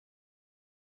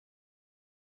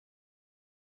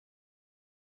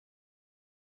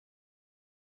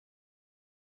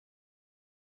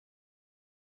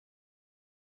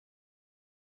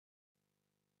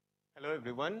Hello,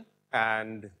 everyone.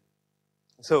 And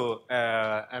so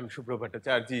I'm Subhro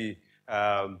Bhattacharjee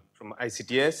from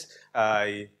ICTS.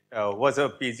 I was a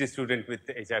PhD student with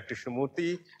H.R.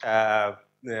 Krishnamurthy.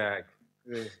 It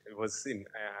was in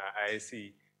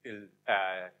IIC till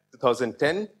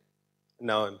 2010.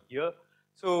 Now I'm here.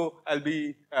 So I'll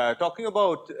be talking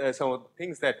about some of the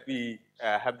things that we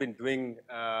have been doing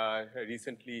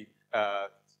recently, a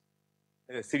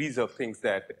series of things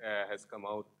that has come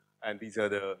out, and these are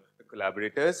the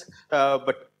collaborators.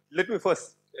 But let me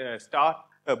first start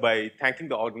by thanking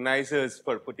the organizers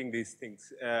for putting these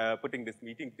things, putting this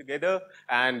meeting together,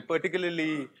 and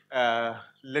particularly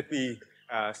let me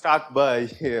start by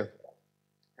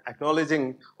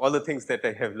acknowledging all the things that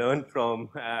I have learned from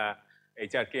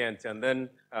HRK and Chandan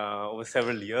over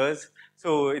several years.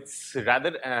 So it's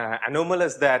rather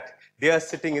anomalous that they are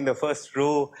sitting in the first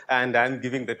row and I'm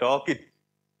giving the talk. It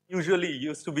usually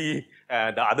used to be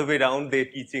the other way around. They're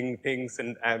teaching things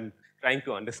and I'm trying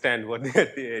to understand what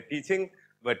they're teaching,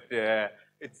 but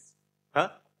it's,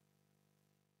 huh?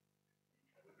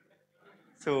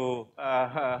 So,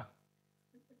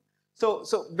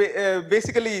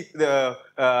 basically,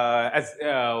 as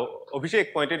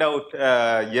Abhishek pointed out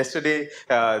yesterday,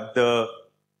 there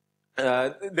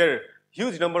are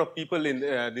huge number of people in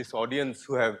this audience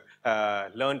who have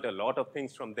learned a lot of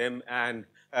things from them, and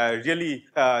really,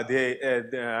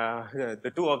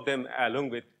 the two of them, along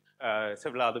with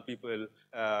several other people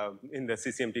in the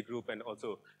CCMT group and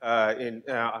also in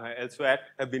elsewhere,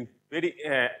 have been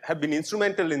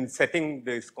instrumental in setting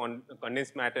this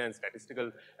condensed matter and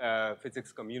statistical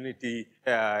physics community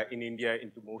in India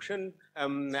into motion.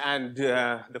 And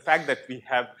the fact that we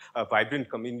have a vibrant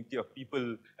community of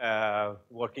people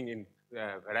working in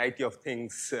a variety of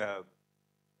things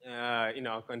in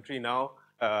our country now,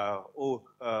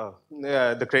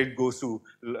 the credit goes to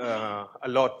a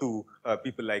lot to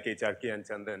people like HRK and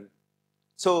Chandan.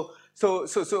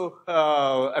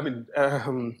 I mean,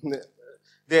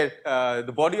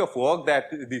 the body of work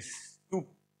that these two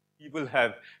people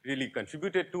have really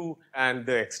contributed to, and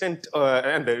the extent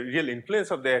and the real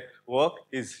influence of their work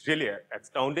is really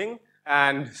astounding.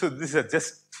 And so this is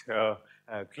just a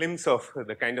glimpse of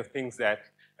the kind of things that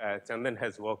Chandan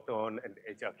has worked on and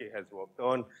HRK has worked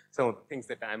on, some of the things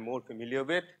that I'm more familiar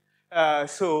with.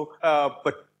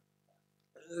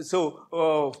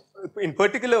 In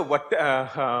particular, what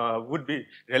would be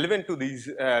relevant to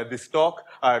this talk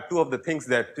are two of the things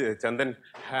that Chandan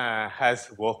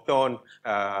has worked on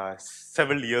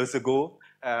several years ago,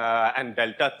 and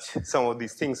I'll touch some of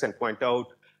these things and point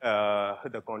out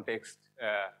the context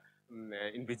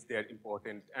in which they are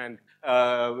important. And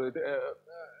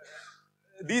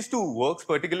these two works,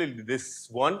 particularly this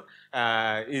one,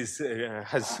 has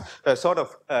sort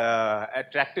of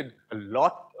attracted a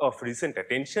lot of recent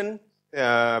attention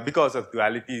because of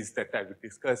dualities that I will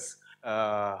discuss.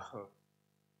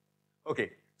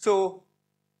 Okay,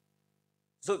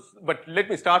 but let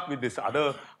me start with this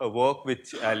other work,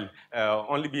 which I'll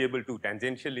only be able to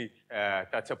tangentially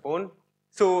touch upon.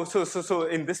 So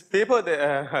in this paper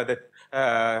that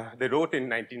they wrote in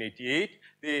 1988,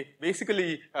 they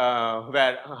basically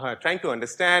were trying to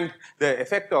understand the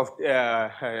effect of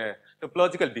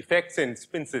topological defects in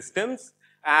spin systems,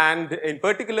 and in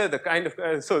particular the kind of,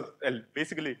 so I'll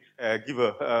basically give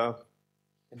a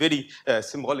very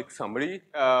symbolic summary.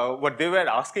 What they were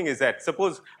asking is that,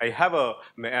 suppose I have a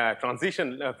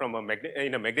transition from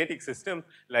in a magnetic system,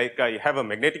 like I have a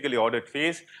magnetically ordered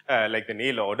phase, like the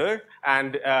Néel order,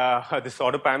 and this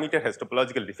order parameter has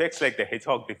topological defects, like the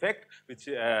hedgehog defect, which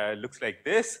looks like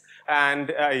this.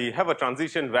 And I have a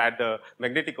transition where the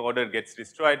magnetic order gets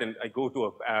destroyed, and I go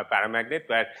to a paramagnet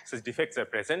where such defects are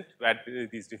present, where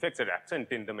these defects are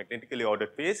absent in the magnetically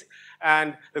ordered phase.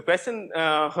 And the question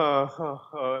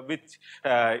which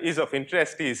is of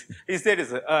interest is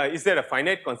there a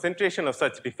finite concentration of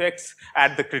such defects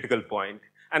at the critical point?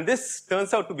 And this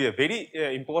turns out to be a very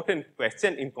important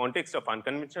question in context of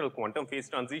unconventional quantum phase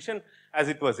transition, as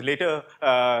it was later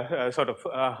sort of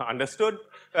understood.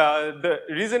 The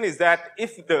reason is that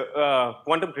if the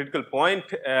quantum critical point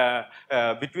in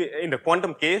the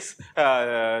quantum case,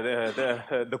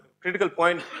 the critical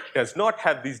point does not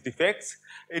have these defects,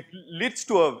 it leads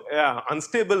to a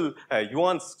unstable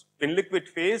Yuan spin liquid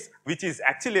phase, which is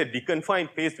actually a deconfined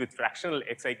phase with fractional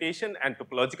excitation and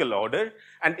topological order.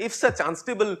 And if such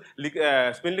unstable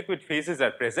spin liquid phases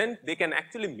are present, they can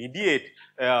actually mediate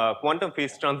quantum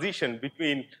phase transition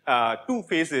between two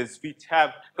phases which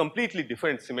have completely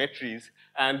different symmetries.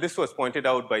 And this was pointed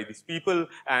out by these people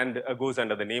and goes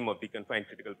under the name of deconfined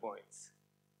critical points.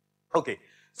 Okay.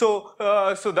 So,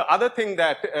 so the other thing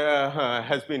that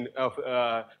has been of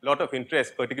a lot of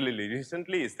interest, particularly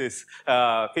recently, is this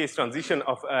phase transition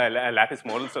of lattice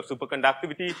models of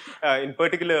superconductivity. In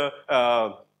particular,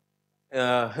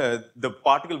 the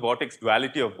particle vortex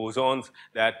duality of bosons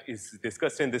that is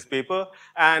discussed in this paper.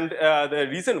 And the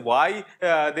reason why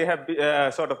they have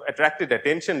sort of attracted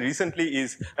attention recently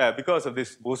is because of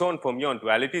this boson fermion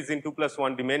dualities in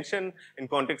 2+1 dimension in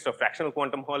context of fractional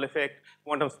quantum Hall effect,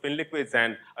 quantum spin liquids,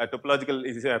 and topological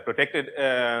is protected,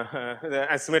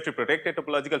 asymmetry protected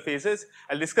topological phases.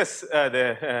 I'll discuss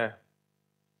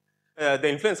the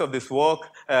influence of this work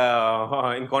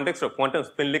in context of quantum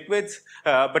spin liquids.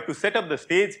 But to set up the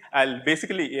stage, I'll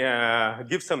basically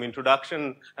give some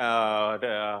introduction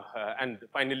and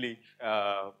finally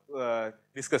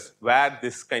discuss where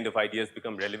this kind of ideas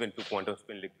become relevant to quantum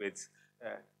spin liquids.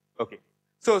 Okay.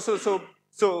 So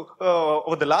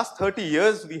over the last 30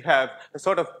 years, we have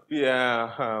sort of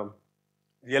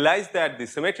realized that the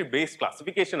symmetry-based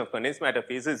classification of condensed matter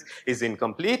phases is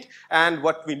incomplete, and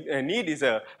what we need is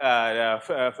a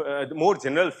more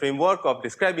general framework of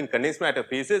describing condensed matter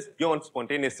phases beyond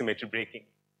spontaneous symmetry breaking.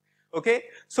 Okay,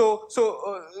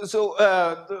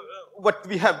 what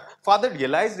we have further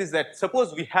realized is that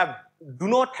suppose we do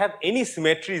not have any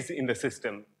symmetries in the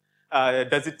system,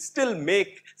 does it still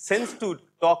make sense to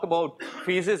talk about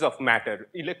phases of matter,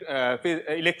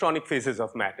 electronic phases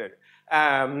of matter?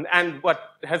 And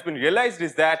what has been realized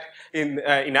is that in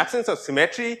absence of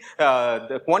symmetry,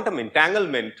 the quantum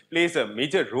entanglement plays a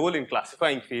major role in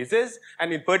classifying phases.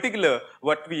 And in particular,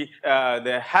 what we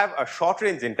have are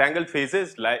short-range entangled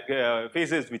phases, like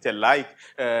phases which are like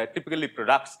typically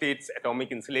product states,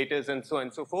 atomic insulators, and so on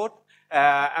and so forth.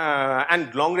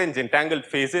 And long-range entangled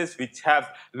phases which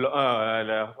have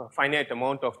finite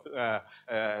amount of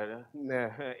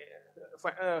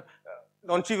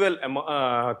non-trivial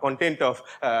content of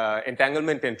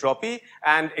entanglement entropy,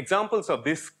 and examples of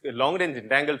this long-range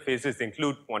entangled phases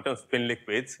include quantum spin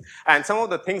liquids. And some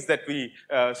of the things that we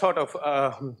sort of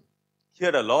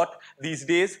hear a lot these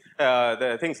days,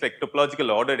 the things like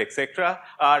topological order, etc.,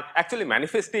 are actually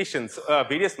manifestations,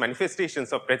 various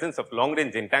manifestations of presence of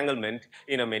long-range entanglement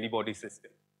in a many-body system.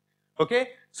 Okay,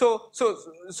 so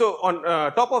on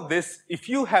top of this, if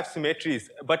you have symmetries,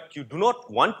 but you do not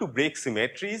want to break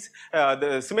symmetries,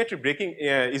 the symmetry breaking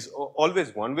is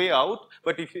always one way out.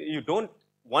 But if you don't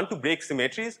want to break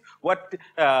symmetries, what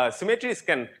symmetries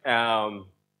can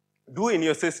do in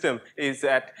your system is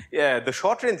that the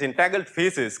short-range entangled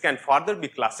phases can further be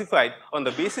classified on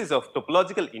the basis of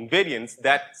topological invariance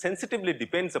that sensitively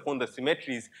depends upon the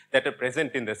symmetries that are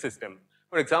present in the system.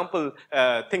 For example,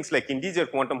 things like integer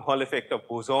quantum Hall effect of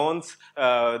bosons,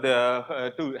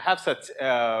 to have such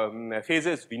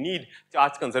phases, we need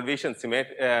charge conservation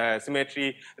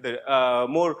symmetry. The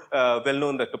more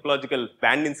well-known the topological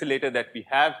band insulator that we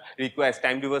have requires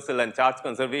time reversal and charge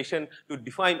conservation to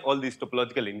define all these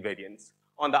topological invariants.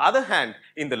 On the other hand,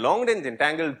 in the long-range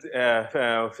entangled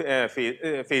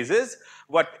phases,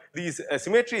 what these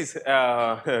symmetries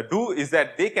do is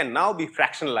that they can now be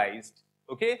fractionalized.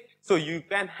 Okay, so you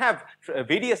can have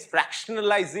various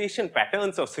fractionalization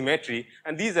patterns of symmetry,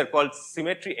 and these are called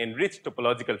symmetry-enriched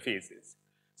topological phases.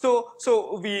 So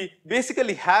we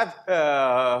basically have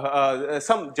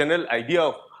some general idea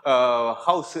of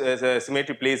how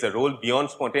symmetry plays a role beyond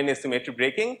spontaneous symmetry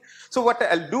breaking. So what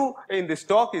I'll do in this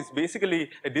talk is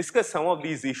basically discuss some of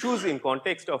these issues in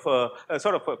context of a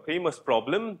sort of a famous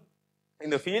problem in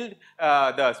the field,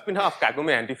 the spin-half Kagome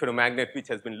antiferromagnet, which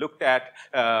has been looked at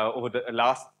over the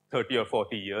last 30 or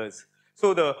 40 years.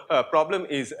 So the problem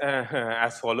is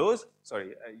as follows.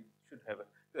 Sorry, I should have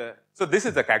so this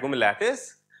is the Kagome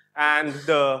lattice, and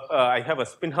I have a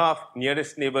spin-half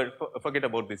nearest neighbor, forget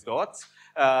about these dots,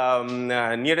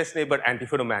 nearest neighbor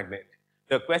antiferromagnet.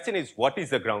 The question is, what is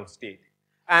the ground state?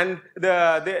 And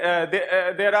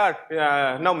there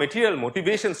are now material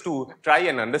motivations to try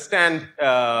and understand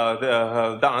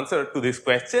the answer to this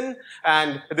question.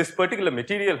 And this particular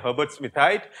material,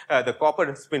 Herbert-Smithite, the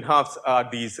copper spin-halves are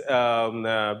these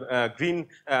green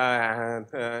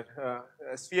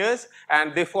spheres,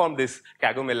 and they form this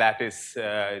Kagome lattice.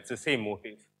 It's the same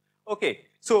motif. Okay,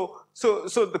 so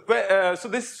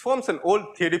this forms an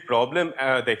old theory problem.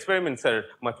 The experiments are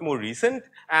much more recent,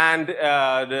 and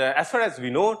as far as we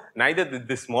know, neither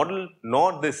this model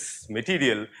nor this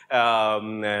material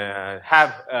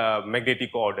have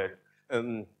magnetic order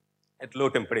at low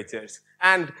temperatures.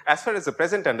 And as far as the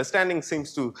present understanding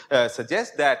seems to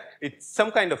suggest that it's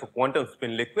some kind of a quantum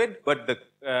spin liquid, but the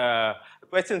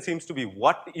question seems to be,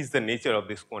 what is the nature of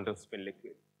this quantum spin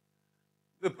liquid?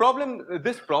 The problem,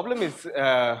 this problem is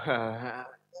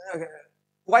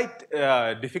quite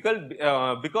difficult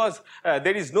because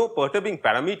there is no perturbing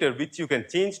parameter which you can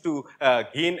change to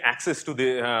gain access to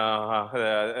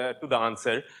the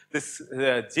answer. This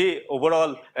J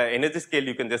overall energy scale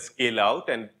you can just scale out,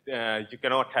 and you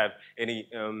cannot have any,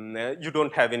 you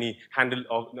don't have any handle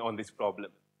on this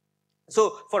problem. So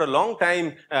for a long time,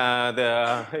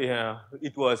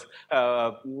 it was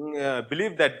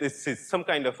believed that this is some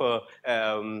kind of a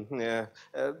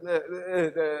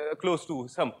close to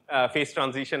some phase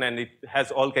transition, and it has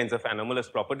all kinds of anomalous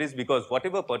properties, because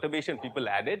whatever perturbation people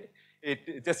added,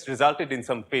 it just resulted in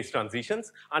some phase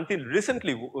transitions, until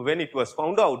recently when it was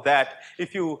found out that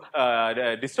if you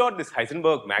distort this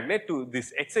Heisenberg magnet to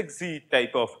this XXZ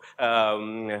type of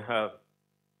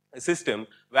system,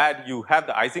 where you have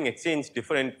the Ising exchange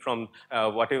different from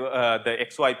whatever the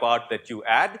XY part that you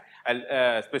add.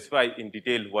 I'll specify in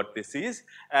detail what this is.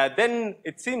 Then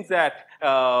it seems that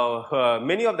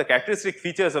many of the characteristic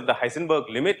features of the Heisenberg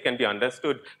limit can be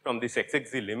understood from this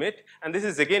XXZ limit. And this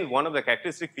is again one of the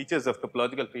characteristic features of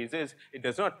topological phases. It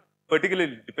does not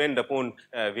particularly depend upon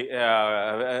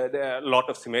a lot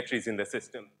of symmetries in the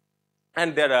system.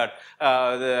 And there are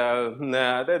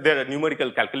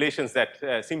numerical calculations that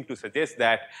seem to suggest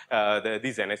that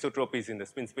these anisotropies in the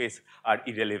spin space are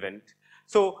irrelevant.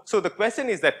 So the question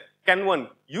is that, can one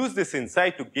use this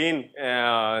insight to gain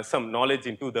some knowledge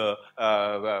into the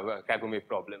Kagome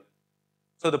problem?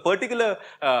 So the particular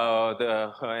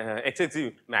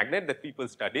XXZ magnet that people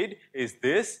studied is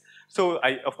this. So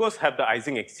I of course have the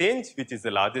Ising exchange, which is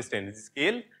the largest energy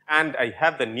scale, and I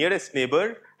have the nearest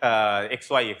neighbor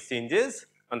XY exchanges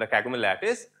on the Kagome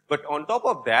lattice. But on top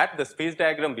of that, the space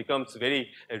diagram becomes very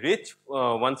rich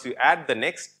once you add the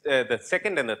next, the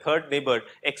second and the third neighbor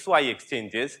XY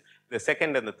exchanges, the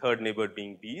second and the third neighbor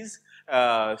being these.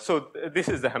 So this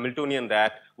is the Hamiltonian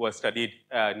that was studied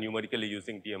numerically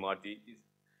using DMRGs.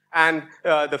 And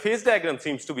the phase diagram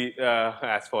seems to be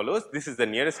as follows. This is the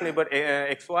nearest neighbor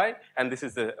XY, and this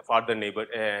is the farther neighbor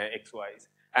XYs.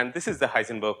 And this is the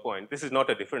Heisenberg point. This is not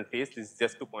a different phase. This is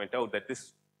just to point out that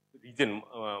this region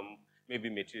may be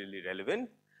materially relevant.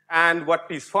 And what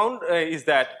is found is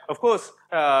that, of course,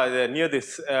 near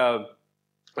this,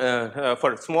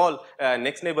 for small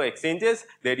next neighbor exchanges,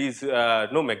 there is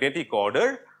no magnetic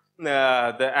order.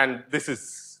 And this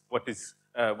is what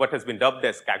has been dubbed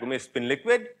as Kagome spin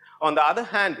liquid. On the other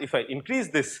hand, if I increase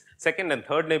this second and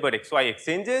third neighbor XY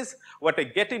exchanges, what I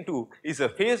get into is a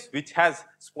phase which has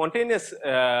spontaneous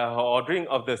ordering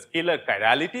of the scalar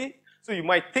chirality. So you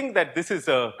might think that this is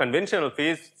a conventional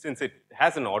phase since it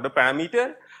has an order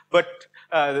parameter, but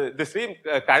the same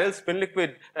chiral spin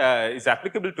liquid is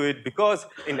applicable to it, because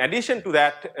in addition to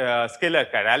that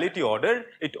scalar chirality order,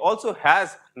 it also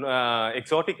has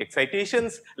exotic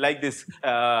excitations like this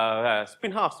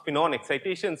spin-half, spin-on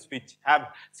excitations, which have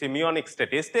semionic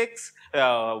statistics.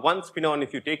 One spin-on,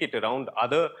 if you take it around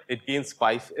other, it gains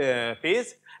pi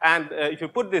phase. And if you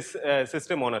put this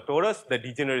system on a torus, the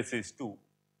degeneracy is 2.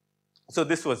 So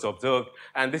this was observed,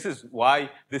 and this is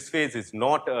why this phase is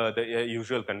not the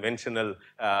usual conventional,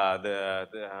 the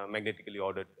magnetically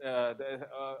ordered,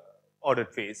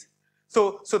 ordered phase.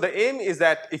 So the aim is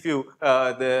that if you,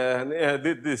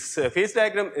 this phase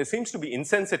diagram seems to be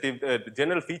insensitive, the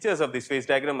general features of this phase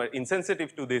diagram are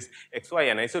insensitive to this XY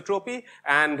anisotropy,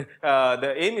 and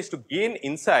the aim is to gain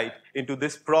insight into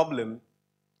this problem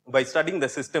by studying the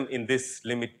system in this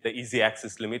limit, the easy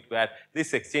axis limit, where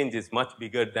this exchange is much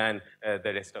bigger than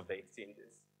the rest of the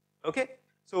exchanges. Okay?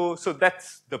 So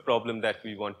that's the problem that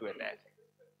we want to attack.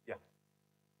 Yeah.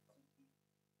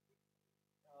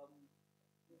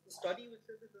 The study which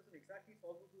says it doesn't exactly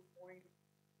follow the point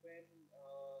when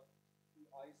the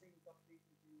Ising complete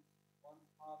is one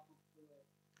half of the.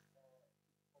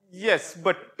 Yes,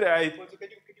 but so can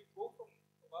you go from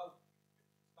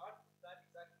start that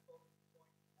exactly follow the point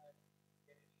and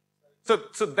get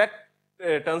it? So that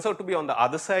turns out to be on the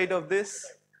other side of this.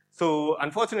 So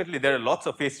unfortunately, there are lots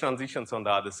of phase transitions on the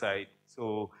other side.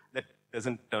 So that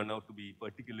doesn't turn out to be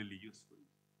particularly useful.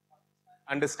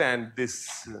 Understand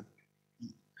this,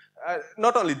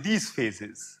 not only these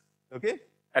phases, okay?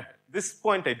 At this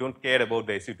point, I don't care about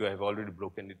the SU2, I've already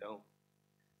broken it down,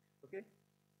 okay?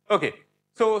 Okay,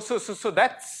 so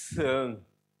that's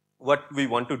what we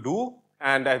want to do.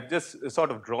 And I've just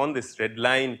sort of drawn this red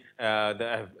line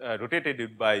that I've rotated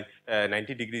it by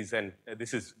 90 degrees, and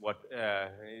this is what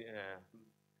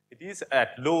it is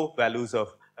at low values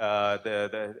of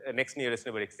the next nearest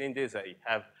neighbor exchanges. I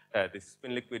have this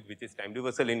spin liquid which is time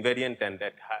reversal invariant, and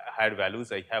at higher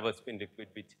values I have a spin liquid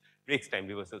which breaks time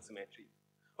reversal symmetry.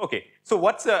 Okay, so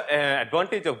what's the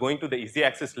advantage of going to the easy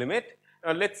axis limit?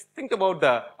 Let's think about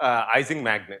the Ising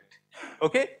magnet.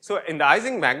 Okay, so in the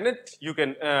Ising magnet, you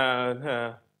can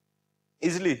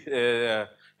easily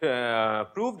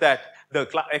prove that the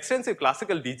extensive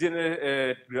classical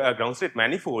degenerate ground state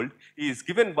manifold is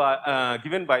given by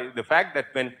the fact that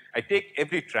when I take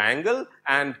every triangle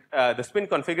and the spin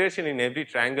configuration in every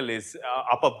triangle is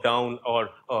up, up, down, or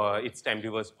its time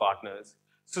reverse partners.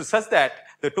 So such that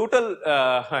the total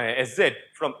SZ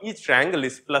from each triangle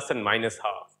is plus and minus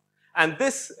half. And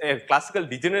this classical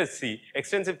degeneracy,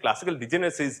 extensive classical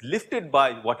degeneracy is lifted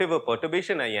by whatever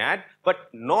perturbation I add, but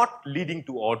not leading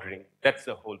to ordering. That's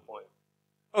the whole point.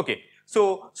 Okay,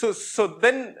 so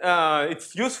then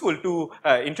it's useful to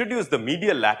introduce the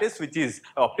medial lattice, which is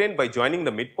obtained by joining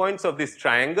the midpoints of these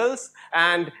triangles,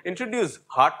 and introduce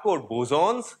hardcore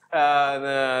bosons,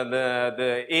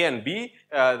 the A and B,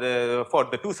 for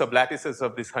the two sublattices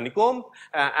of this honeycomb,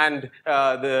 and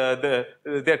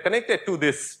they're connected to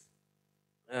this.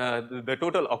 The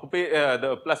total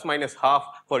the plus minus half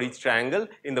for each triangle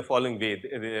in the following way.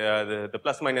 The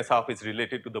plus minus half is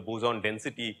related to the boson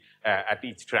density at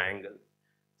each triangle.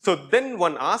 So then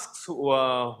one asks,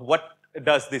 what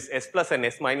does this S plus and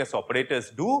S minus operators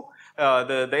do?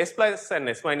 The S plus and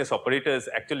S minus operators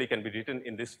actually can be written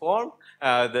in this form.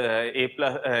 The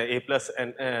A plus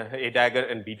and A dagger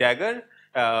and B dagger.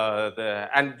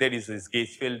 And there is this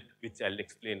gauge field, which I'll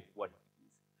explain what.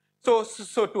 So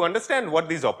to understand what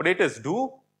these operators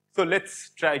do, so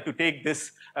let's try to take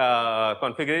this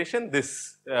configuration.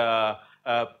 This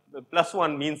plus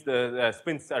 1 means the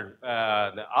spins are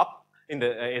up in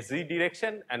the SZ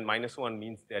direction, and minus 1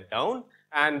 means they're down.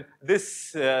 And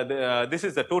this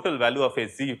is the total value of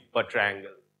SZ per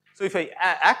triangle. So if I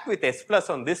act with S plus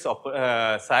on this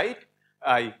side,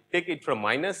 I take it from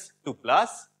minus to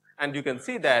plus. And you can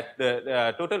see that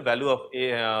the total value of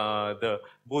the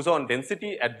boson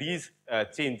density at these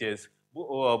changes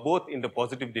both in the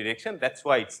positive direction. That's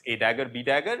why it's A dagger, B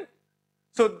dagger.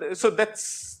 So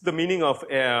that's the meaning of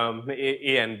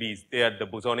A and B's. They are the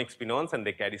bosonic spin-ons and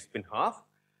they carry spin half.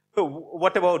 So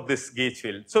what about this gauge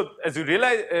field? So as you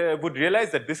would realize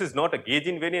that this is not a gauge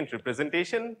invariant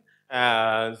representation.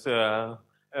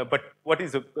 But what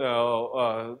is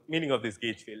the meaning of this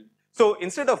gauge field? So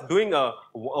instead of doing a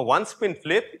one spin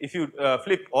flip, if you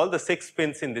flip all the 6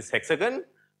 spins in this hexagon,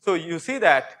 so you see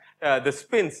that the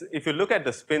spins, if you look at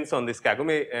the spins on this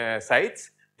Kagome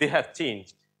sites, they have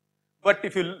changed. But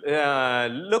if you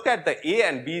look at the A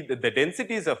and B, the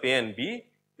densities of A and B,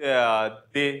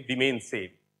 they remain same.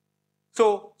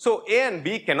 So A and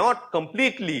B cannot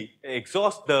completely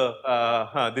exhaust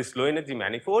the this low energy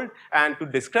manifold, and to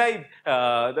describe,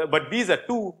 but these are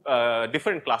two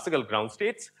different classical ground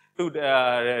states. To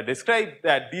describe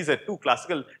that these are two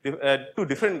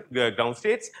different ground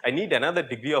states, I need another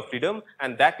degree of freedom,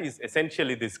 and that is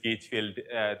essentially this gauge field,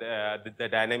 the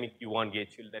dynamic U1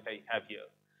 gauge field that I have here.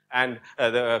 And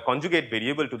the conjugate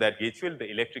variable to that gauge field, the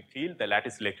electric field, the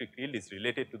lattice electric field, is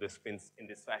related to the spins in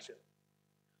this fashion.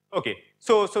 Okay,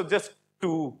 so just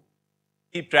to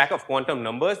keep track of quantum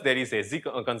numbers, there is SZ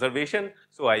conservation.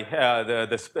 So I have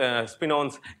the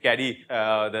spin-ons carry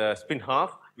the spin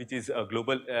half, which is a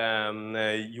global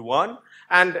U1.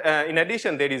 And in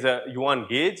addition, there is a U1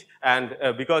 gauge, and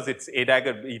because it's A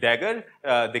dagger, B dagger,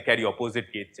 they carry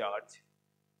opposite gauge charge.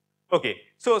 Okay,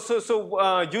 so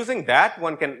using that,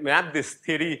 one can map this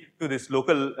theory to this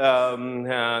local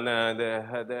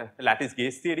the lattice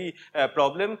gauge theory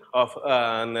problem of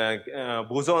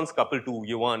bosons coupled to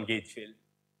U1 gauge field.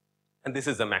 And this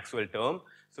is a Maxwell term.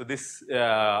 So this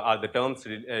are the terms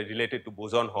related to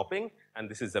boson hopping, and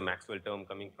this is the Maxwell term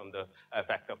coming from the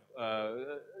fact of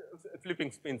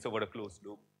flipping spins over a closed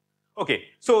loop. Okay,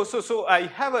 so I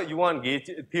have a U1 gauge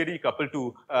theory coupled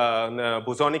to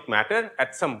bosonic matter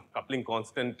at some coupling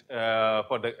constant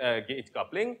for the gauge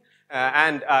coupling,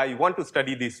 and I want to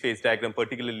study this phase diagram,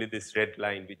 particularly this red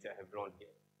line which I have drawn here.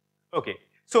 Okay.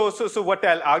 So what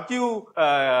I'll argue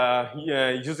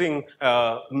using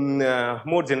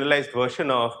more generalized version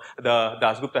of the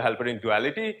Dasgupta-Halperin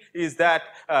duality is that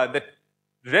the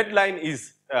red line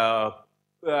is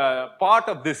part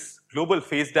of this global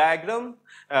phase diagram,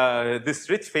 this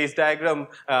rich phase diagram.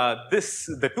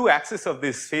 The two axes of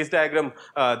this phase diagram,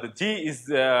 the G is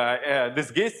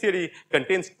this gauge theory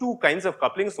contains two kinds of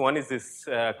couplings. One is this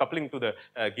coupling to the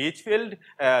gauge field,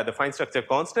 the fine structure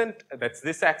constant. That's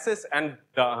this axis, and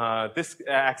this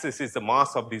axis is the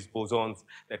mass of these bosons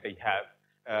that I have,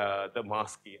 the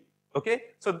mass scale. Okay,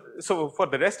 so for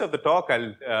the rest of the talk,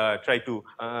 I'll try to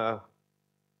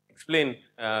explain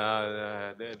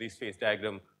this phase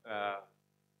diagram.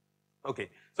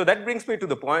 Okay, So that brings me to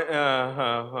the point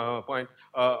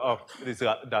of this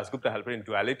Dasgupta-Halperin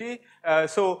duality.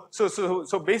 So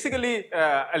basically,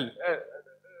 I'll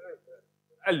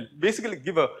basically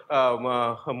give a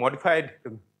modified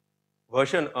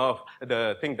version of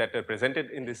the thing that are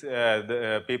presented in this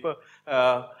the paper.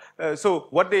 So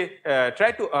what they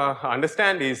try to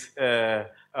understand is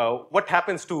what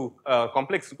happens to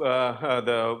complex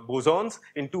the bosons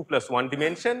in 2+1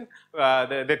 dimension.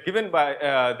 They're given by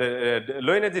the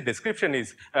low energy description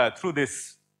is through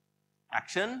this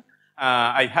action.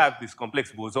 I have these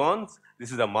complex bosons.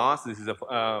 This is a mass. This is a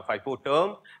FIFO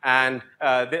term, and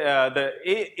the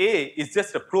A is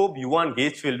just a probe U1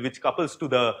 gauge field which couples to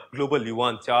the global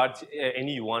U1 charge.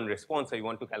 Any U1 response I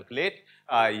want to calculate,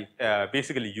 I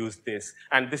basically use this,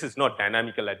 and this is not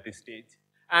dynamical at this stage.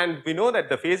 And we know that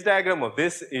the phase diagram of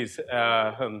this is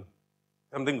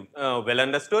something well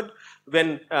understood.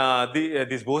 When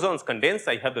these bosons condense,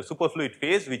 I have the superfluid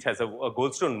phase which has a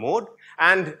Goldstone mode,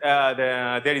 and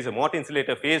there is a Mott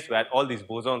insulator phase where all these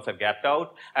bosons are gapped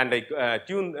out, and I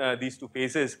tune these two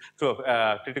phases to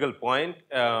a critical point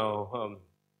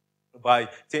by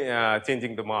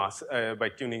changing the mass, by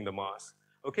tuning the mass.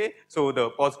 Okay, so the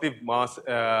positive mass,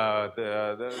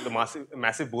 the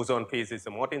massive boson phase is the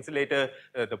Mott insulator.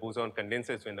 The boson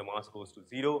condenses when the mass goes to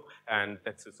 0, and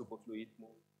that's a superfluid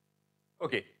mode.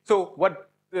 Okay, so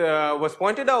what was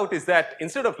pointed out is that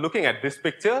instead of looking at this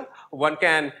picture, one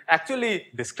can actually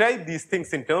describe these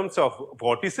things in terms of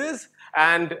vortices,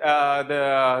 and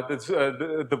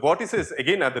the vortices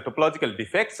again are the topological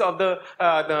defects of the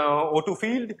O2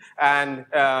 field, and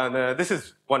this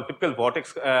is one typical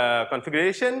vortex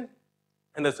configuration.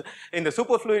 And in the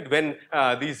superfluid, when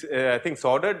these things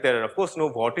ordered, there are of course no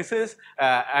vortices,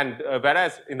 and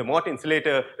whereas in the Mott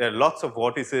insulator there are lots of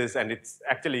vortices, and it's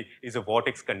actually is a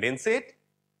vortex condensate.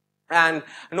 And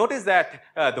notice that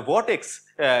the vortex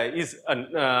is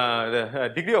a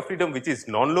degree of freedom which is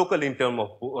non-local in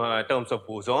terms of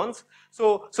bosons.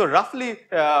 So roughly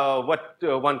what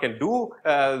one can do,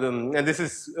 and this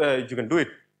is you can do it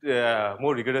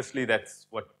more rigorously. That's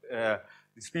what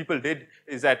these people did,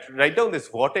 is that write down this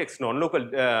vortex non-local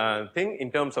thing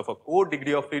in terms of a core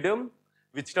degree of freedom,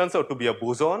 which turns out to be a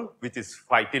boson, which is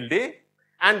phi tilde,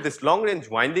 and this long-range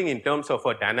winding in terms of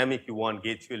a dynamic U1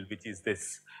 gauge field, which is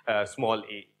this small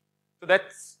a. So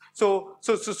that's so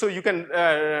you can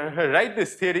write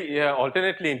this theory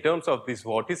alternately in terms of these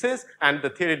vortices, and the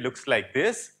theory looks like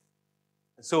this.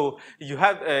 So you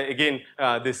have again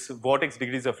this vortex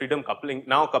degrees of freedom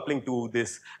coupling to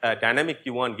this dynamic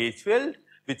U1 gauge field,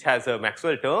 which has a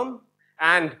Maxwell term,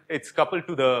 and it's coupled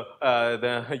to the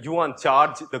U1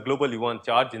 charge, the global U1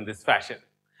 charge in this fashion.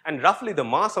 And roughly the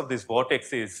mass of this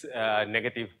vortex is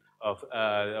negative of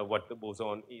what the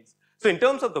boson is. So in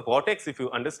terms of the vortex, if you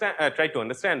understand, try to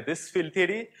understand this field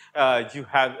theory, you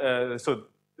have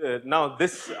now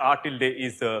this R tilde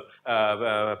is the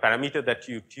parameter that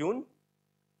you tune.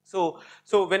 So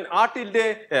when R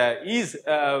tilde is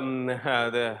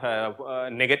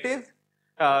negative,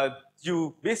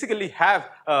 you basically have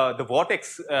the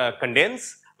vortex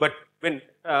condense, but when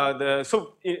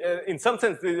in some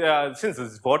sense, since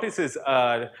these vortices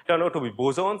turn out to be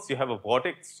bosons, you have a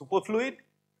vortex superfluid.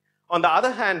 On the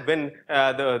other hand, when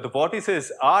the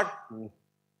vortices are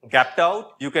gapped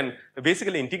out, you can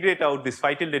basically integrate out this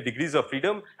phi tilde degrees of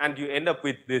freedom, and you end up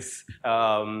with this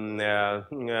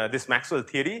this Maxwell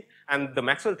theory. And the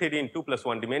Maxwell theory in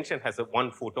 2+1 dimension has a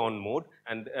 1 photon mode,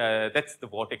 and that's the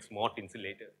vortex Mott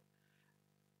insulator.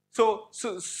 So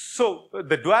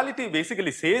the duality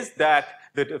basically says that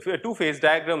the two phase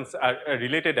diagrams are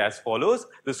related as follows.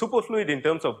 The superfluid in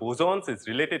terms of bosons is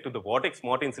related to the vortex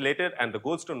Mott insulator, and the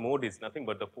Goldstone mode is nothing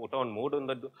but the photon mode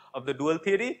of the dual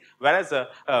theory, whereas a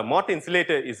Mott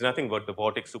insulator is nothing but the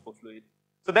vortex superfluid.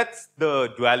 So that's the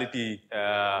duality.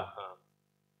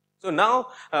 So now,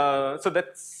 so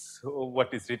that's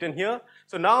what is written here.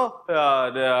 So now,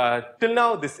 till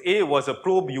now, this A was a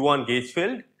probe U1 gauge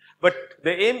field. But the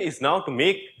aim is now to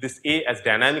make this A as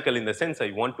dynamical in the sense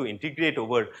I want to integrate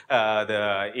over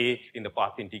the A in the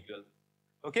path integral.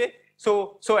 Okay,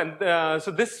 so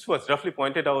this was roughly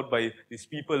pointed out by these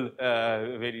people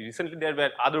very recently. There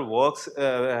were other works.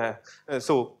 As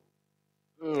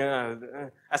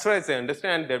far as I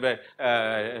understand, there were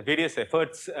various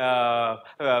efforts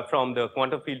from the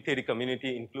quantum field theory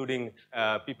community, including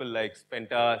people like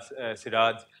Spenta,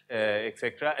 Siraj,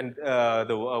 etc., and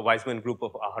the Weizmann group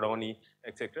of Aharoni,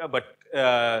 etc. But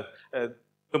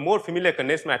the more familiar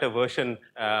condensed matter version,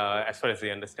 as far as I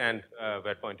understand,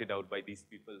 were pointed out by these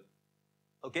people.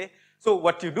 Okay, so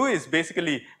what you do is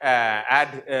basically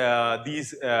add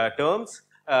these terms.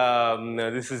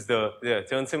 This is the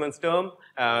Chern-Simons term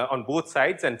on both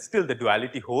sides, and still the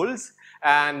duality holds.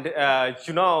 And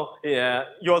you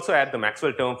also add the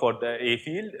Maxwell term for the A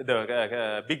field,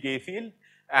 the big A field,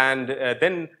 and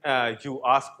then you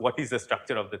ask what is the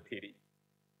structure of the theory.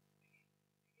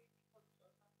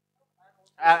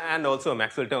 And also a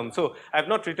Maxwell term. So I have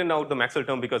not written out the Maxwell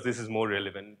term because this is more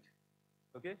relevant.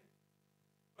 Okay.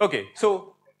 Okay.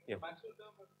 So yeah.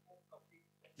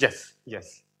 Yes.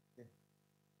 Yes.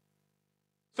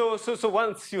 So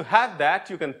once you have that,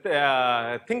 you can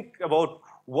think about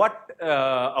what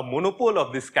a monopole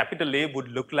of this capital A would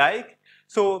look like.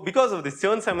 So because of this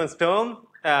Chern-Simons term,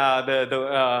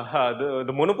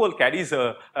 the monopole carries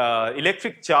a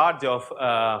electric charge of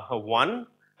 1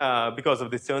 because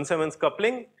of this Chern-Simons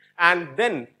coupling. And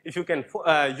then if you can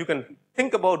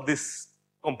think about this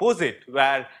composite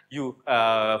where you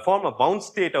form a bound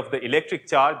state of the electric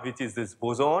charge, which is this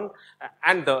boson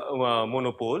and the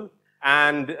monopole.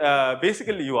 And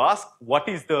basically you ask what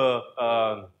is the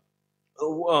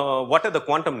what are the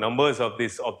quantum numbers of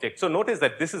this object. So notice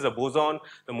that this is a boson,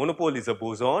 the monopole is a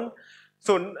boson.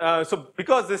 So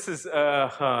because this is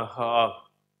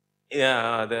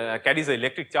carries an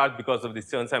electric charge because of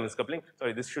this Chern-Simons coupling.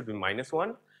 Sorry, this should be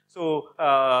 -1. So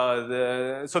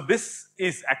so this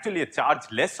is actually a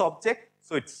charge-less object.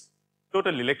 So its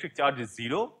total electric charge is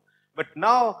 0. But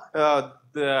now,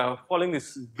 following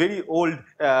this very old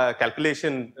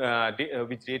calculation,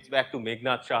 which dates back to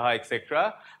Meghnad, Shah,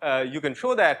 etc., you can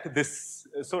show that this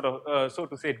sort of, so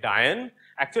to say, diane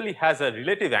actually has a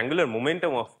relative angular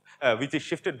momentum of which is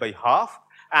shifted by half.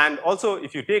 And also,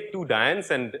 if you take two dienes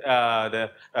and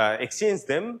exchange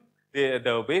them,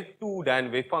 the wave 2 diane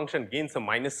wave function gains a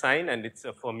minus sign, and it's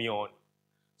a fermion.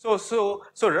 So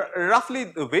roughly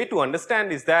the way to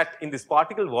understand is that in this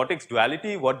particle vortex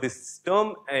duality, what this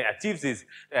term achieves is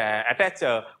attach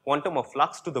a quantum of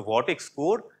flux to the vortex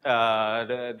core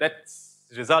that's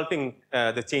resulting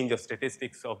the change of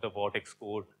statistics of the vortex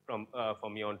core from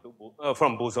fermion to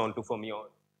from boson to fermion.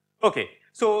 Okay,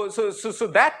 so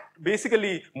that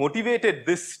basically motivated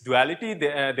this duality.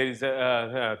 There is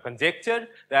a conjecture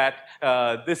that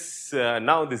this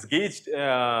now this gauged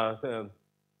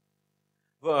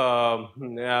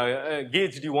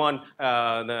gauge D1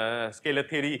 the scalar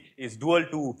theory is dual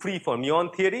to free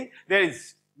fermion theory. There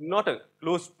is not a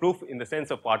closed proof in the sense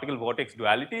of particle vortex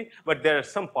duality, but there are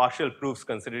some partial proofs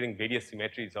considering various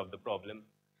symmetries of the problem,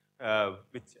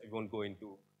 which I won't go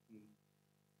into.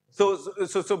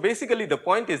 So basically the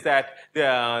point is that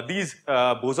these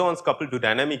bosons coupled to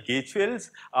dynamic gauge fields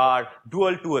are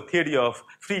dual to a theory of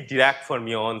free Dirac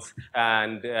fermions,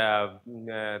 and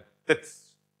that's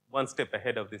one step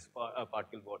ahead of this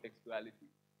particle vortex duality.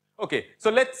 Okay, so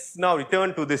let's now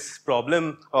return to this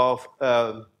problem of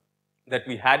that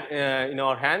we had in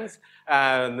our hands.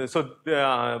 So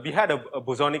we had a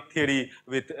bosonic theory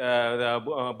with the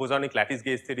bosonic lattice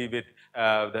gauge theory with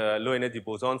the low energy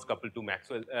bosons coupled to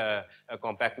Maxwell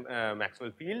compact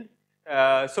Maxwell field.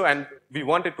 And we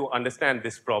wanted to understand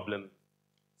this problem.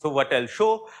 So what I'll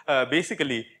show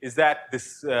basically is that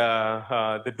this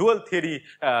the dual theory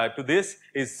to this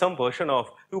is some version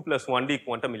of 2 plus 1D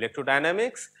quantum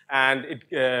electrodynamics, and it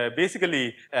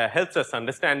basically helps us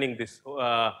understanding this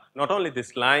not only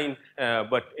this line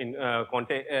but in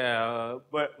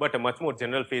but a much more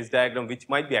general phase diagram which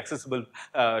might be accessible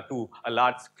to a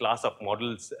large class of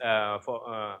models of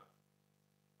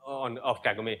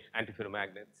Kagome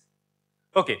antiferromagnets.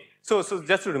 Okay, so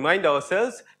just to remind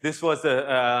ourselves, this was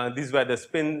these were the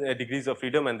spin degrees of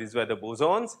freedom, and these were the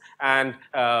bosons, and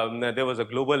there was a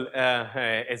global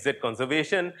SZ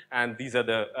conservation, and these are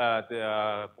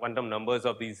the quantum numbers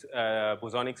of these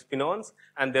bosonic spinons,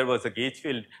 and there was a gauge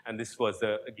field, and this was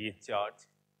the gauge charge.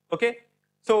 Okay,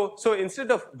 so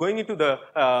instead of going into the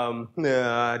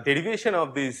derivation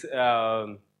of these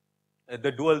the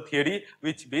dual theory,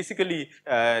 which basically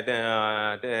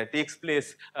takes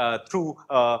place through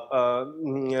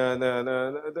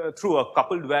through a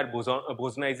coupled wire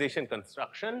bosonization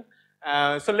construction.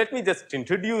 So let me just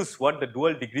introduce what the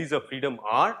dual degrees of freedom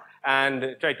are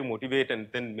and try to motivate and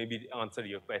then maybe answer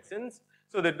your questions.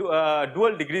 So the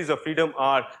dual degrees of freedom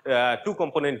are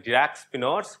two-component Dirac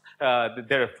spinors.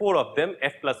 There are 4 of them,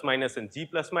 F plus minus and G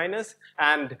plus minus,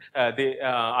 and they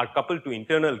are coupled to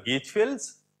internal gauge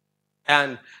fields.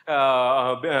 And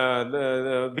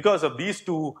because of these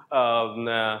two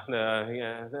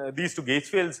gauge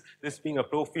fields, this being a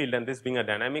pro field and this being a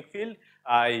dynamic field,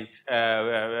 I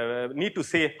need to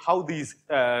say how these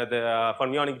the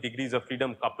fermionic degrees of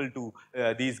freedom couple to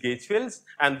these gauge fields,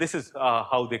 and this is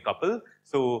how they couple.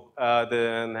 So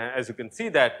as you can see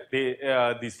that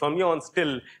these fermions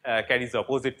still carries the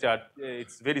opposite charge.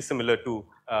 It's very similar to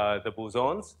the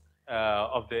bosons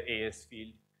of the AS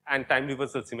field. And time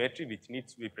reversal symmetry, which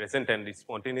needs to be present and is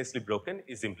spontaneously broken,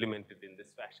 is implemented in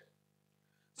this fashion.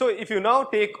 So if you now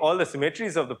take all the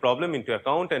symmetries of the problem into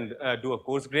account and do a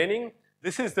coarse graining,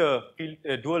 this is the field,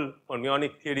 dual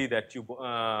fermionic theory that you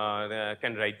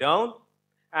can write down.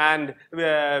 And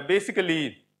basically,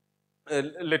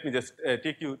 let me just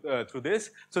take you through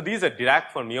this. So these are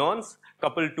Dirac fermions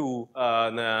coupled to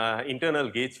internal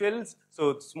gauge fields.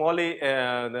 So small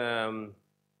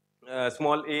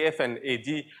AF and AG,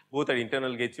 both are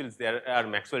internal gauge fields. There are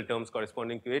Maxwell terms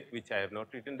corresponding to it, which I have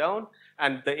not written down.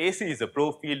 And the AC is a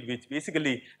pro field, which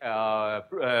basically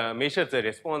measures the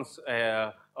response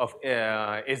of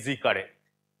SG current.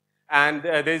 And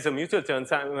there is a mutual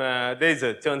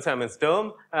Chern-Simons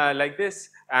term like this,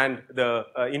 and the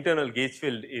internal gauge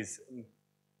field is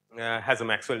has a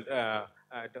Maxwell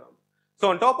term. So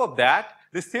on top of that,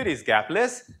 this theory is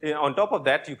gapless. On top of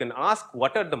that, you can ask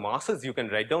what are the masses you can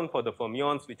write down for the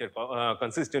fermions which are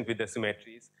consistent with the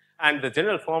symmetries. And the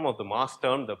general form of the mass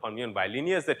term, the fermion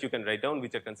bilinears that you can write down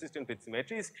which are consistent with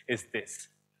symmetries, is this.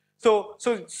 So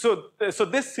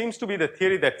this seems to be the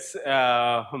theory that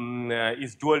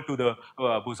is dual to the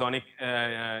bosonic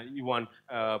E1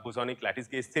 bosonic lattice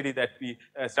gauge theory that we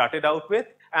started out with.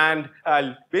 And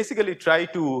I'll basically try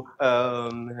to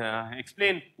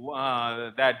explain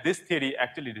that this theory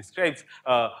actually describes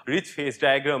a rich phase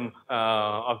diagram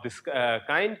of this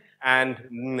kind. And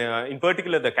in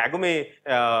particular, the Kagome,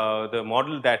 the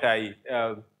model that I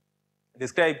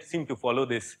described, seemed to follow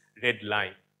this red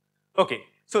line. Okay.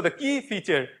 So the key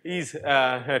feature is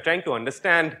trying to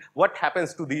understand what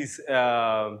happens to these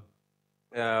theory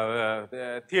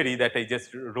that I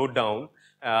just wrote down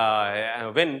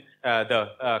when the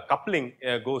coupling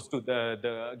goes to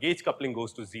the gauge coupling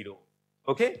goes to 0.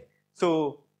 Okay.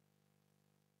 So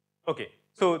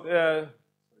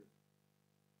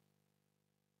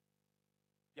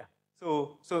yeah.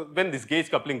 So when this gauge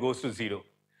coupling goes to 0.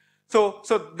 So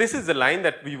this is the line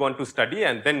that we want to study,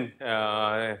 and then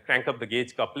crank up the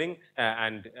gauge coupling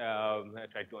and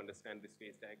try to understand this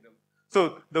phase diagram.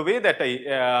 So the way that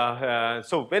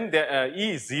so when the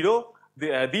E is 0,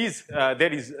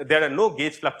 there are no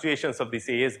gauge fluctuations of this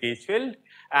AS gauge field,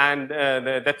 and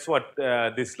that's what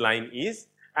this line is.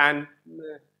 And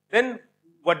then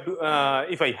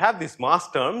if I have these mass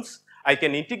terms, I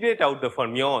can integrate out the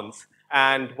fermions.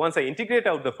 And once I integrate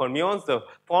out the fermions, the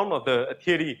form of the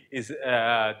theory is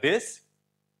this.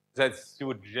 As you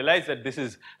would realize that this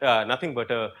is nothing but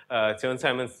a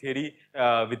Chern-Simons theory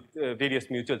with various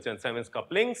mutual Chern-Simons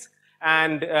couplings.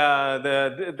 And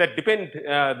that depend,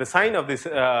 the sign of this,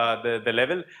 the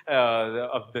level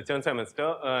of the Chern-Simons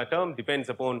term depends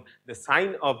upon the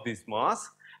sign of this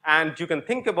mass. And you can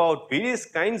think about various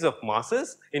kinds of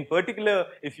masses. In particular,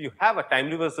 if you have a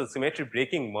time reversal symmetry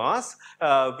breaking mass,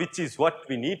 which is what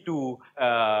we need to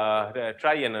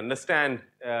try and understand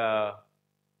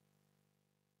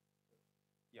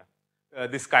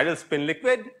this chiral spin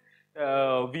liquid,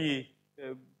 we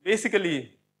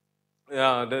basically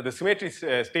the symmetry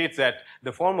states that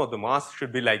the form of the mass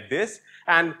should be like this.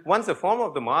 And once the form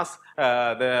of the mass,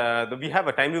 we have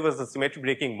a time reversal symmetry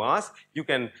breaking mass, you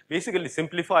can basically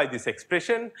simplify this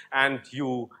expression and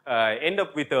you end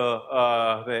up with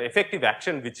the effective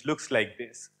action which looks like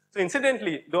this. So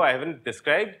incidentally, though I haven't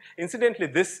described, incidentally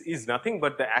this is nothing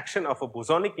but the action of a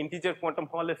bosonic integer quantum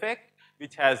Hall effect,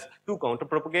 which has two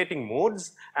counterpropagating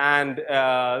modes, and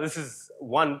this is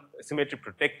one symmetry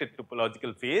protected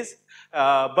topological phase.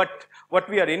 But what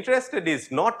we are interested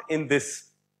is not in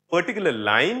this particular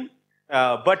line,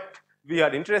 but we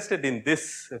are interested in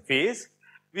this phase,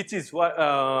 which is what,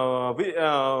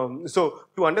 so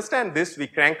to understand this, we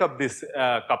crank up this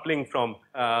coupling from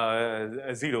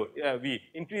 0. We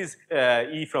increase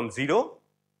E from 0,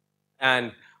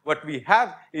 and what we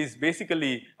have is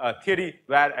basically a theory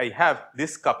where I have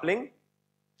this coupling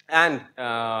and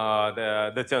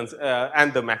the Chern's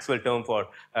and the Maxwell term for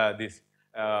this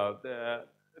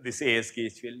AS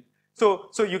gauge field.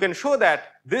 So you can show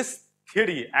that this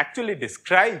theory actually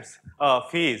describes a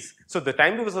phase. So the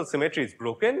time reversal symmetry is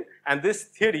broken, and this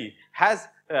theory has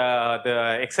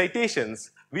the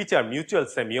excitations which are mutual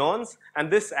semions,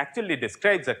 and this actually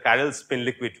describes a chiral spin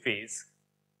liquid phase.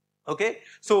 Okay,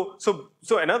 so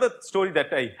another story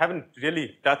that I haven't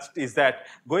really touched is that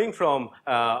going from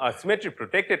a symmetry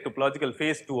protected topological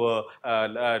phase to a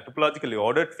topologically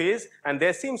ordered phase, and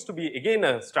there seems to be again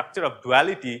a structure of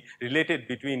duality related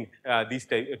between these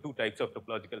two types of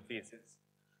topological phases.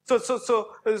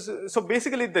 So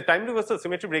basically, the time reversal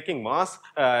symmetry breaking mass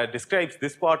describes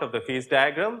this part of the phase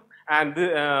diagram, and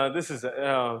this is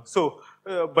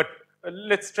but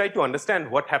let's try to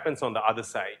understand what happens on the other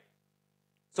side.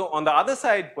 So on the other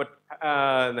side, what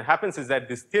happens is that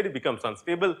this theory becomes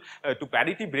unstable to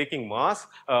parity breaking mass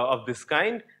of this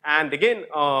kind, and again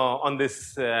on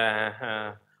this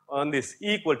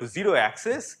E equal to 0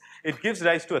 axis, it gives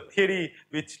rise to a theory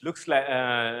which looks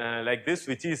like this,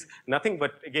 which is nothing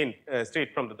but again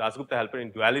straight from the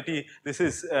Dasgupta-Halperin duality. This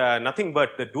is nothing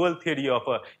but the dual theory of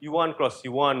a U1 cross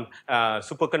U1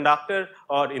 superconductor,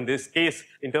 or in this case,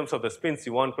 in terms of the spins,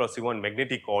 U1 cross U1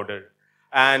 magnetic order.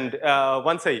 And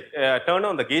once I turn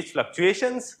on the gauge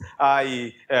fluctuations,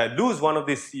 I lose one of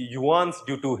these U1s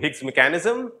due to Higgs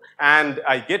mechanism, and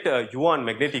I get a U1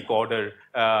 magnetic order.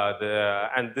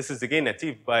 And this is again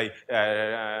achieved by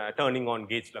turning on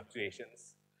gauge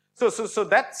fluctuations. So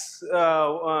that's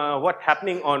what's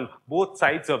happening on both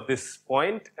sides of this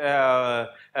point.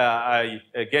 I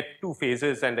get two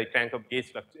phases, and I crank up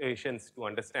gauge fluctuations to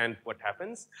understand what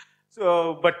happens.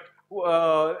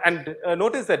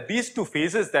 Notice that these two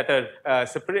phases that are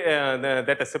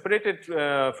separated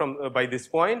from by this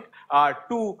point are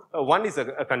two. One is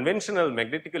a conventional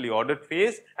magnetically ordered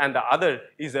phase, and the other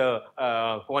is a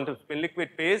quantum spin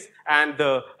liquid phase. And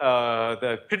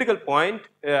the critical point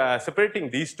separating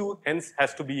these two hence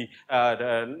has to be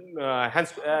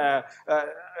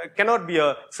cannot be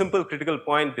a simple critical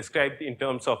point described in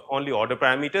terms of only order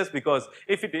parameters, because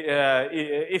if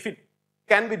it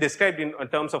can be described in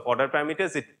terms of order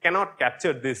parameters, it cannot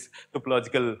capture this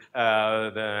topological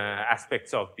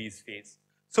aspects of these phases.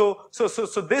 So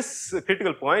this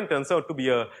critical point turns out to be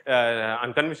a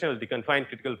unconventional deconfined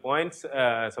critical points,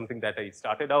 something that I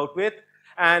started out with.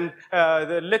 And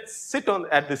let's sit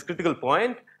at this critical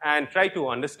point and try to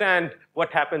understand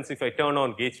what happens if I turn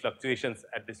on gauge fluctuations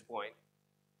at this point.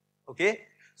 Okay.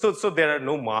 So there are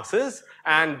no masses,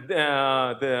 and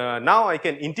now I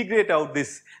can integrate out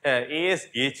this AS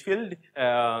gauge field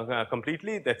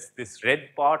completely. That's this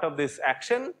red part of this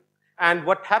action. And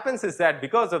what happens is that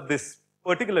because of this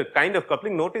particular kind of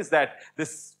coupling, notice that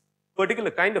this particular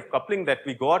kind of coupling that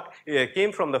we got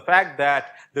came from the fact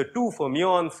that the two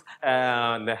fermions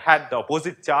had the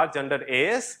opposite charge under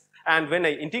AS. And when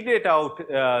I integrate out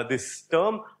this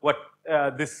term, what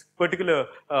this particular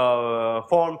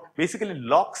form basically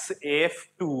locks AF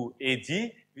to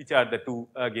AG, which are the two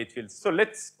gauge fields. So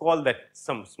let's call that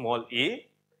some small a.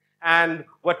 And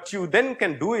what you then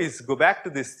can do is go back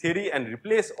to this theory and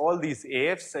replace all these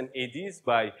AFs and AGs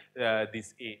by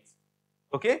these A's.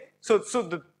 Okay? So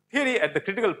the theory at the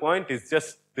critical point is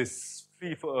just this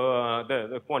free for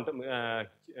the quantum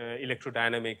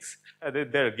electrodynamics.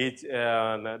 There are gauge,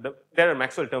 there are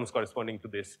Maxwell terms corresponding to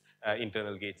this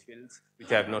internal gauge fields,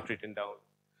 which I have not written down.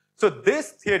 So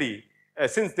this theory,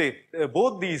 since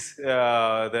both these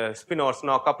the spinors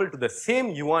now couple to the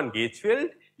same U1 gauge field,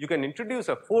 you can introduce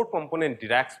a 4-component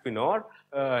Dirac spinor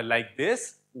like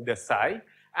this, the psi,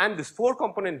 and this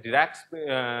 4-component Dirac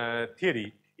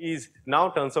theory now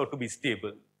turns out to be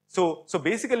stable. So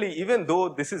basically, even though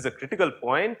this is a critical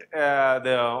point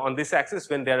on this axis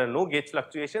when there are no gauge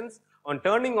fluctuations, on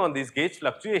turning on these gauge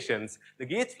fluctuations, the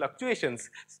gauge fluctuations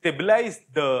stabilize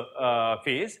the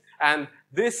phase, and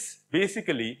this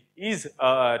basically is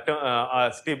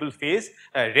a stable phase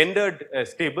rendered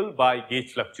stable by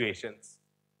gauge fluctuations.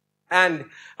 And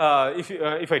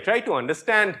if I try to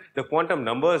understand the quantum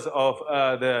numbers of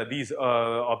these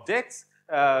objects,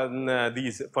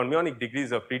 these fermionic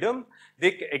degrees of freedom,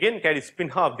 they again carry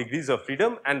spin-half degrees of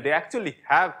freedom, and they actually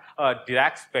have a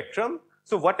Dirac spectrum.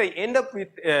 So what I end up with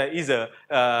is a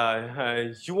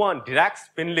U1 Dirac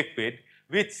spin liquid,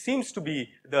 which seems to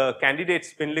be the candidate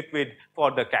spin liquid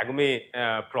for the Kagome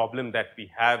problem that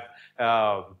we have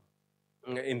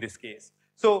in this case.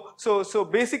 So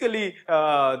basically,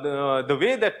 the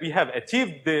way that we have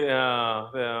achieved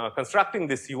constructing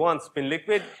this U1 spin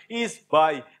liquid is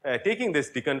by taking this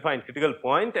deconfined critical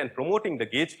point and promoting the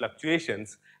gauge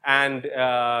fluctuations. And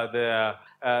the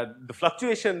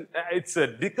fluctuation, it's a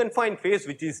deconfined phase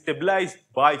which is stabilized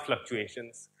by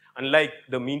fluctuations, unlike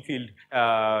the mean field,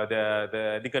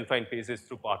 the deconfined phases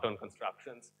through Parton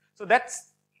constructions. So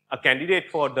that's a candidate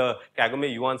for the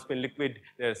Kagome Yuan spin liquid.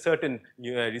 There are certain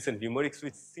recent numerics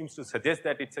which seems to suggest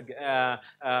that it's a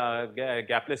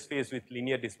gapless phase with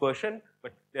linear dispersion,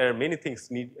 but there are many things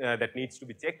that needs to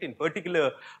be checked. In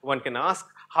particular, one can ask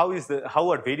how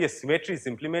are various symmetries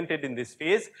implemented in this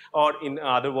phase, or in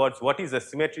other words, what is the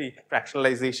symmetry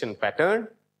fractionalization pattern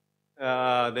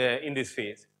in this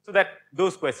phase? So that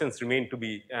those questions remain to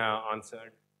be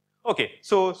answered. Okay,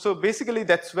 so basically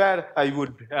that's where I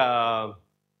would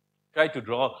try to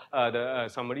draw the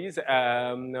summaries,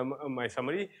 my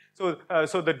summary. So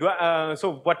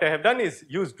what I have done is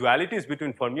use dualities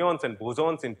between fermions and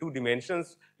bosons in 2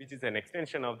 dimensions, which is an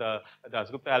extension of the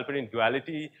Dasgupta-Halperin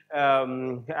duality,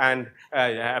 and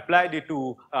applied it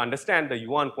to understand the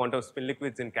Yuan quantum spin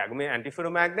liquids in Kagome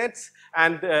antiferromagnets.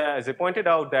 And as I pointed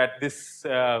out, that this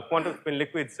quantum spin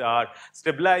liquids are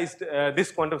stabilized.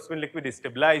 This quantum spin liquid is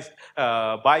stabilized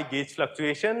by gauge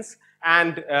fluctuations.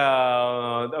 And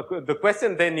the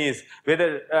question then is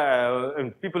whether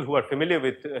people who are familiar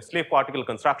with slave particle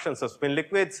constructions of spin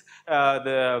liquids,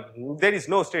 there is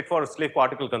no straightforward slave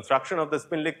particle construction of the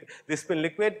this spin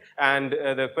liquid. And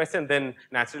the question then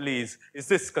naturally is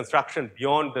this construction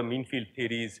beyond the mean field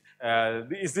theories?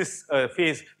 Is this a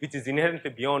phase which is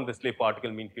inherently beyond the slave particle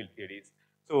mean field theories?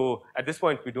 So at this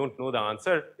point, we don't know the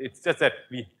answer. It's just that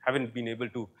we haven't been able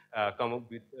to come up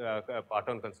with a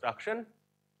Parton construction.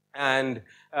 And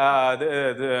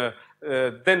then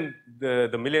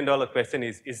the million-dollar question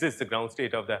is this the ground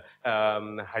state of the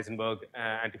Heisenberg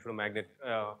antiferromagnet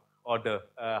or the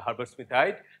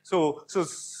Hubbard-Smithite? So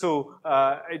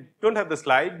I don't have the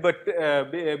slide, but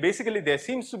basically there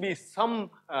seems to be some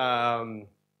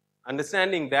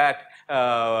understanding that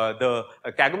the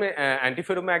Kagome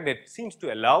antiferromagnet seems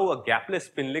to allow a gapless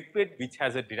spin liquid which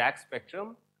has a Dirac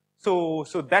spectrum. So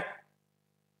that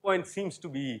point seems to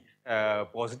be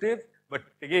positive, but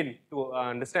again, to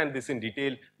understand this in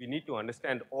detail, we need to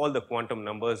understand all the quantum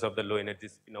numbers of the low energy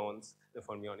spinons, the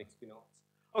fermionic spinons.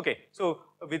 Okay, so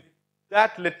with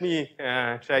that, let me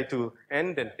try to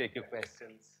end and take your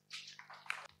questions.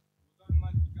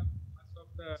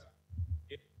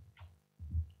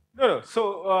 No.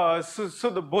 So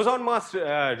the boson mass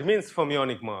remains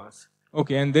fermionic mass.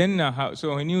 Okay, and then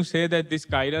so when you say that this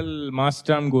chiral mass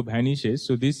term vanishes,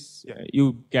 so this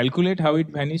you calculate how it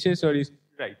vanishes, or is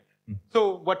right?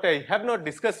 So what I have not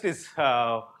discussed is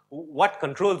what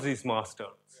controls these mass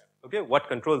terms. Okay, what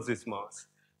controls this mass?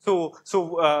 So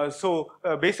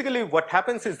basically, what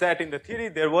happens is that in the theory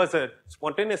there was a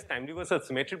spontaneous time reversal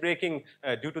symmetry breaking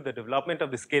due to the development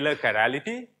of the scalar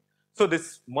chirality. So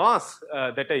this mass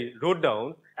that I wrote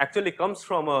down actually comes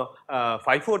from a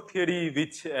phi-4 theory,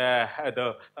 which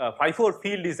the phi-4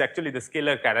 field is actually the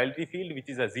scalar chirality field, which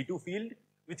is a Z2 field,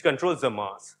 which controls the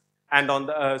mass. And on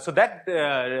the so that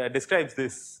describes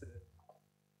this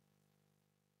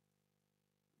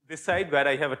side where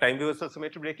I have a time reversal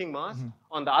symmetry breaking mass.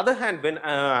 On the other hand, when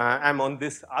I'm on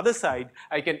this other side,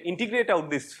 I can integrate out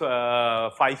this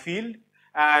phi field,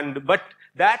 but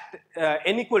that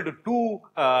n equal to 2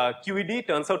 QED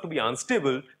turns out to be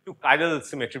unstable to chiral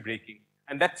symmetry breaking.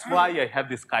 And that's why I have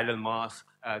this chiral mass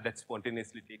that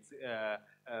spontaneously breaks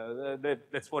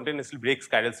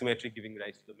chiral symmetry, giving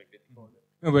rise to the magnetic order.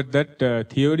 No, but that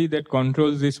theory that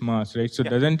controls this mass, right? So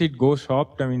doesn't it go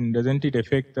soft? I mean, doesn't it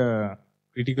affect the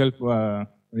critical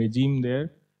regime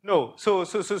there? No. So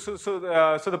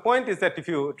the point is that if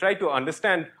you try to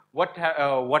understand what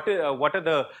are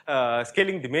the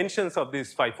scaling dimensions of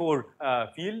this phi-4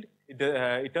 field,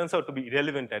 it turns out to be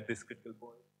irrelevant at this critical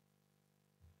point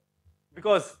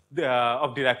because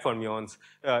of Dirac fermions.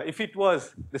 If it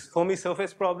was this Fermi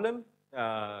surface problem,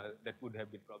 that would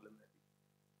have been problematic.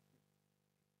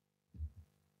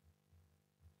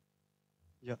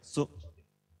 Yeah. So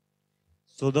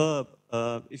the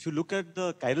if you look at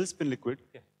the chiral spin liquid,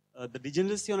 the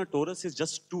degeneracy on a torus is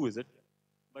just 2, is it?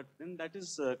 But then that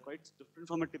is quite different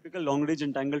from a typical long-range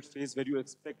entangled phase where you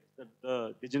expect that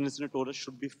the degeneracy in a torus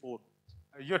should be 4.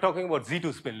 You're talking about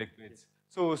Z2 spin liquids.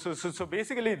 So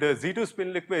basically the Z2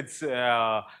 spin liquids,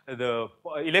 the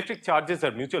electric charges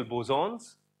are mutual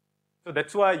bosons. So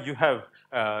that's why you have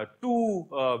 2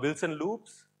 Wilson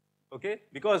loops, okay?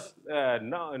 Because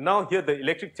now here the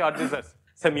electric charges are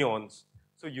semions.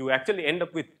 So you actually end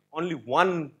up with only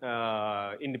one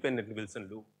independent Wilson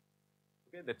loop.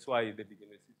 Okay, that's why the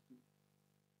degeneracy.